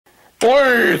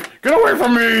Please, get away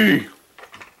from me!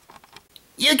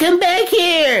 You come back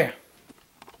here!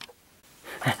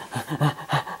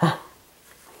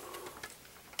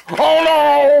 Oh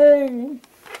no!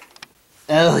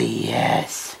 Oh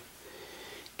yes.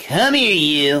 Come here,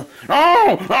 you.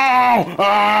 Oh! Oh!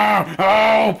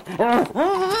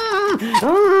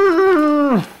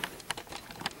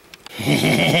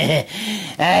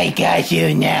 I got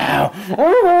you now.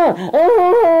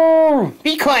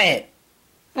 Be quiet.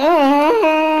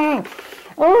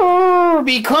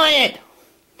 Be quiet.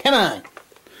 Come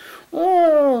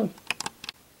on.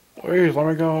 Please, let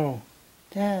me go.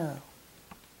 No.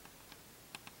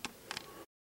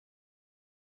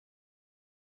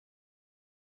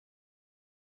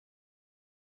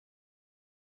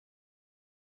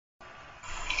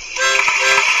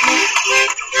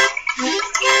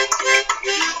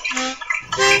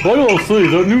 I gotta say,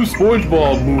 that new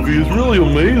SpongeBob movie is really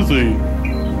amazing.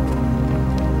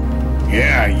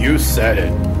 Yeah, you said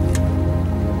it.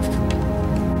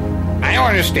 I don't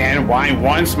understand why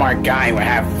one smart guy would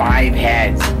have 5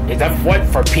 heads. It's a foot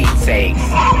for Pete's sake.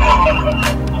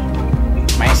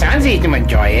 My son seemed to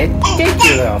enjoy it. Did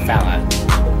you, little fella?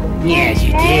 Yes,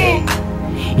 you did.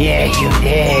 Yes, you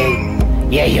did.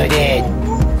 Yeah, you did.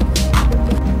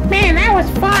 Man, that was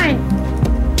fun.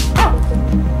 Oh,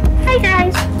 hi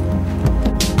guys.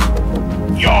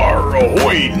 Yar,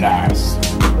 ahoy, lass.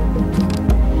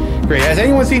 Great, has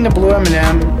anyone seen the blue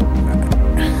M&M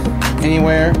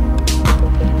anywhere? I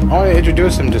want to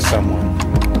introduce him to someone.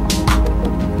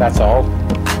 That's all.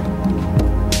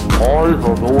 I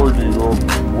have no idea where he is.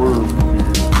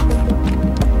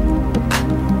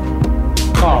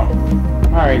 Oh,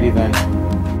 alrighty then.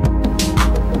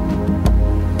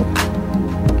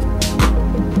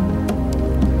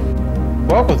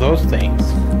 What were those things?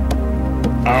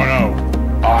 I don't know.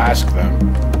 I'll ask them.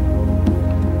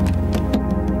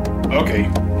 Okay,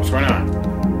 what's going on?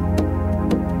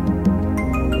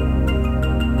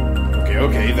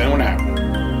 Okay, then what happened?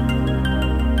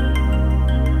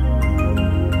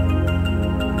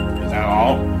 Is that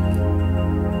all?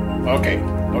 Okay,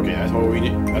 that's what we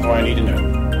need. That's what I need to know.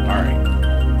 Alright.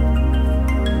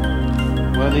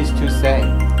 What do these two say?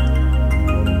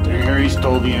 Harry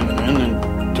stole the M&M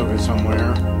and took it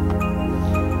somewhere.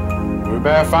 We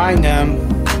better find them.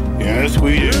 Yes,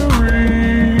 we do.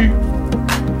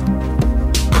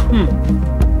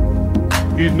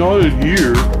 He's not in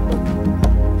here.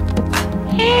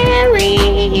 Harry!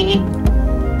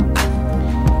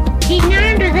 He's not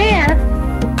under there.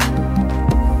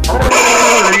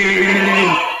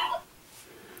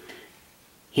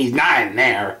 He's not in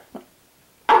there.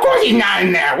 Of course he's not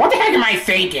in there. What the heck am I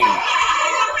thinking?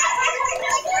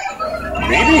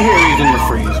 Maybe Harry's in the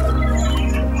freezer.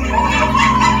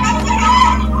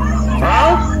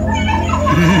 Huh?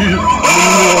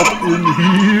 Up in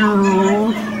here.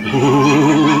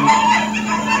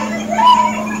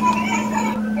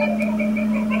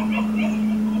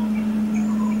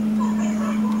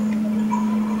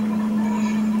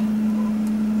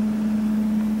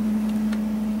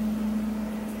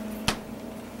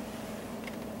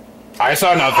 I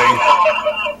saw nothing.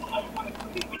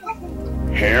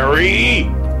 Harry?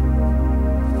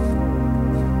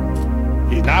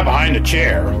 He's not behind the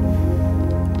chair.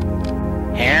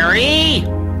 Harry?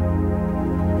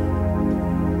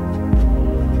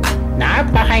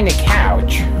 Not behind the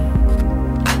couch.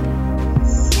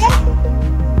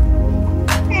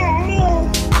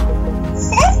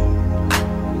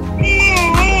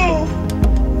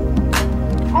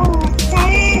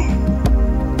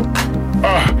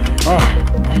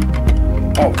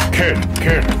 Oh, kid,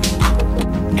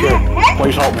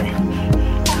 please help me.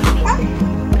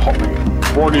 Help me.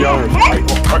 40 others.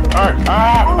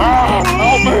 Help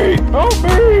me!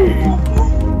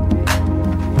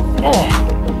 Oh.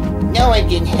 No one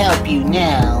can help you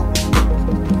now.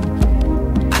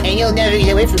 And you'll never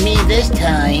get away from me this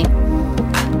time.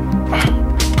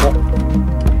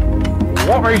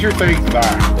 What makes you think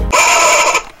that?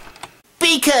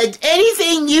 Because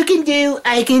anything you can do,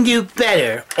 I can do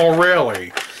better. Oh,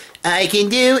 really? I can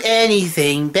do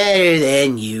anything better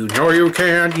than you. No, you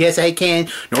can't. Yes, I can.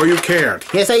 No, you can't.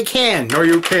 Yes, I can. No,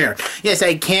 you can't. Yes,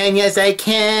 I can. Yes, I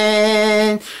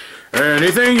can.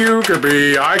 Anything you could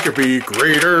be, I could be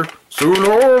greater.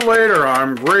 Sooner or later,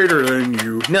 I'm greater than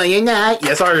you. No, you're not.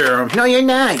 Yes, I am. No, you're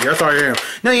not. Yes, I am.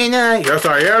 No, you're not. Yes,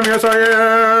 I am. Yes, I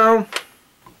am.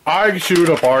 I can shoot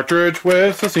a partridge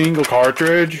with a single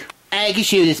cartridge. I can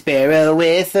shoot a sparrow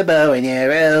with a bow and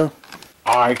arrow.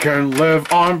 I can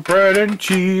live on bread and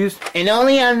cheese. And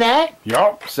only on that?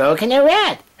 Yup. So can a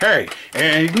rat. Hey,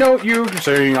 any note you can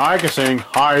sing, I can sing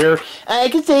higher. I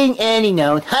can sing any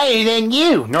note higher than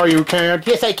you. No, you can't.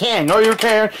 Yes, I can. No, you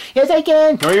can't. Yes, I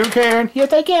can. No, you can't.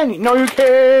 Yes, I can. No, you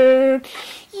can't.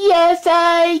 Yes,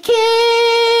 I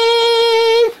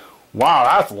can. Wow,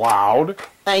 that's loud.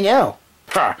 I know.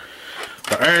 Ha.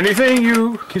 But anything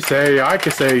you can say, I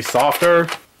can say softer.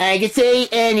 I can say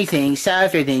anything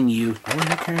softer than you. No,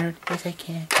 you can't. Yes, I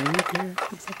can. No, you can't.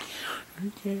 Yes, I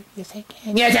can. Yes, I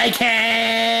can. Yes, I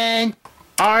can.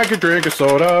 I could drink a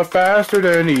soda faster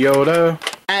than a Yoda.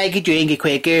 I could drink it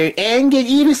quicker and get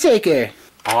even sicker.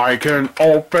 I can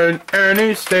open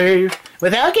any safe.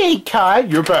 Without getting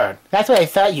caught. You bet. That's what I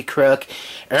thought, you crook.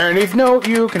 Any note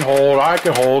you can hold, I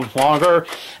can hold longer.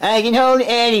 I can hold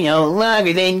any note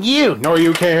longer than you. No,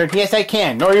 you can't. Yes, I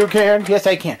can. No, you can't. Yes,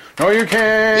 I can. No, you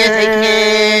can't. Yes, I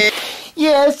can.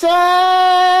 Yes, I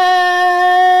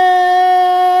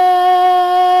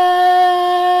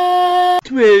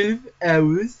 12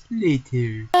 hours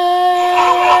later.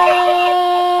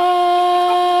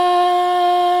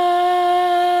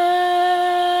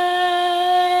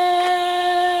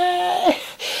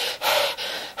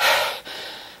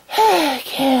 I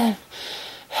can.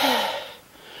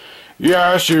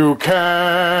 Yes, you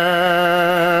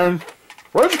can.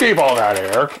 Where'd you keep all that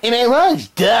air? In my lungs,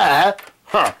 duh.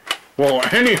 Huh. Well,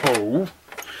 anywho,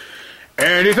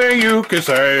 anything you can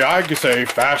say, I can say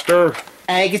faster.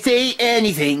 I can say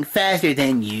anything faster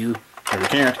than you. No, you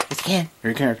can't. Yes, I can.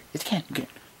 No, you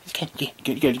can't. Yes, I can.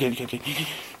 You can't. Yes, I can.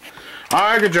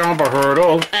 I can jump a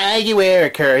hurdle. I can wear a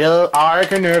girdle. I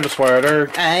can knit a sweater.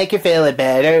 I can feel it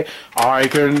better. I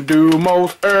can do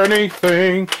most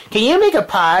anything. Can you make a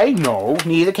pie? No.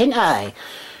 Neither can I.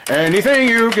 Anything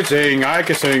you can sing, I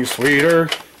can sing sweeter.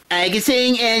 I can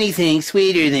sing anything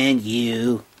sweeter than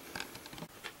you.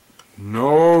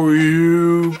 No,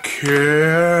 you can't.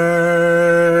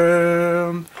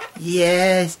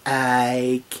 Yes,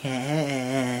 I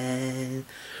can.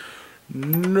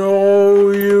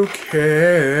 No, you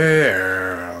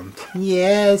can't.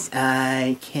 Yes,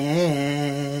 I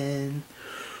can.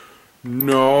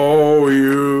 No,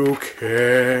 you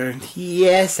can't.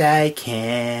 Yes, I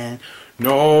can.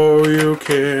 No, you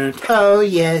can't. Oh,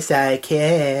 yes, I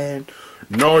can.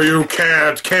 No, you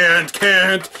can't.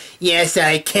 Yes,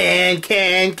 I can.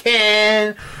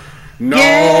 No,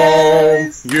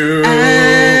 Yes, you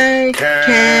I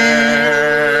can't.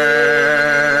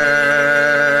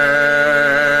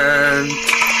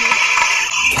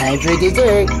 Time for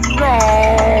dessert. No.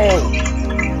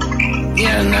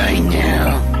 You're mine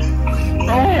now.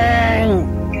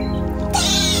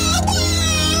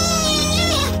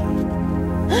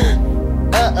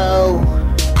 Uh-oh.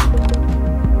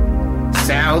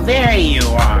 So there you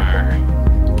are.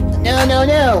 No.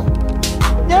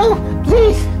 No,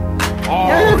 please. Oh,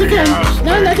 No, not again. yes,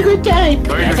 No, not a good time.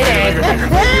 Thank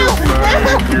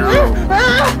you.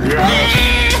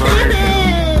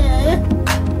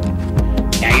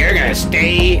 Now you're gonna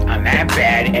stay on that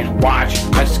bed and watch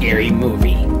a scary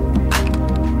movie.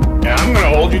 Now I'm gonna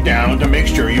hold you down to make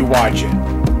sure you watch it.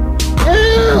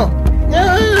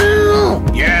 No.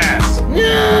 Yes.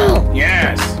 No.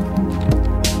 Yes.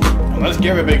 Now let's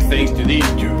give a big thanks to these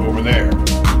two over there.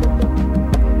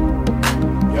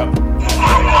 Yep.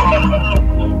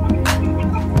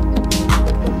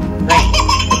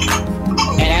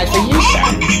 And as for you,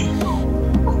 son,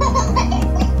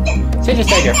 since you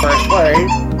said your first word, we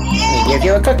give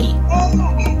you a cookie.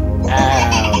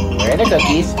 Where are the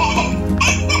cookies?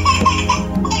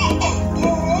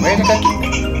 Where are the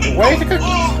cookies? Where's the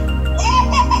cookies?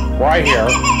 Right here.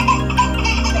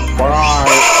 But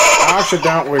I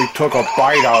accidentally took a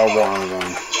bite out of one of them.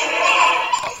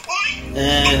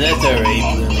 That's alright,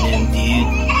 Bloomin' dude.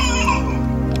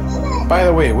 By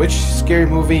the way, which scary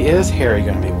movie is Harry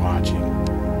gonna be watching?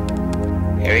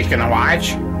 Harry's gonna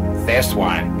watch this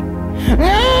one.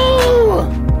 No!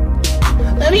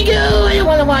 Let me go! I don't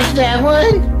want to watch that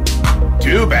one!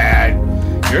 Too bad.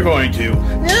 You're going to.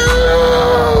 No!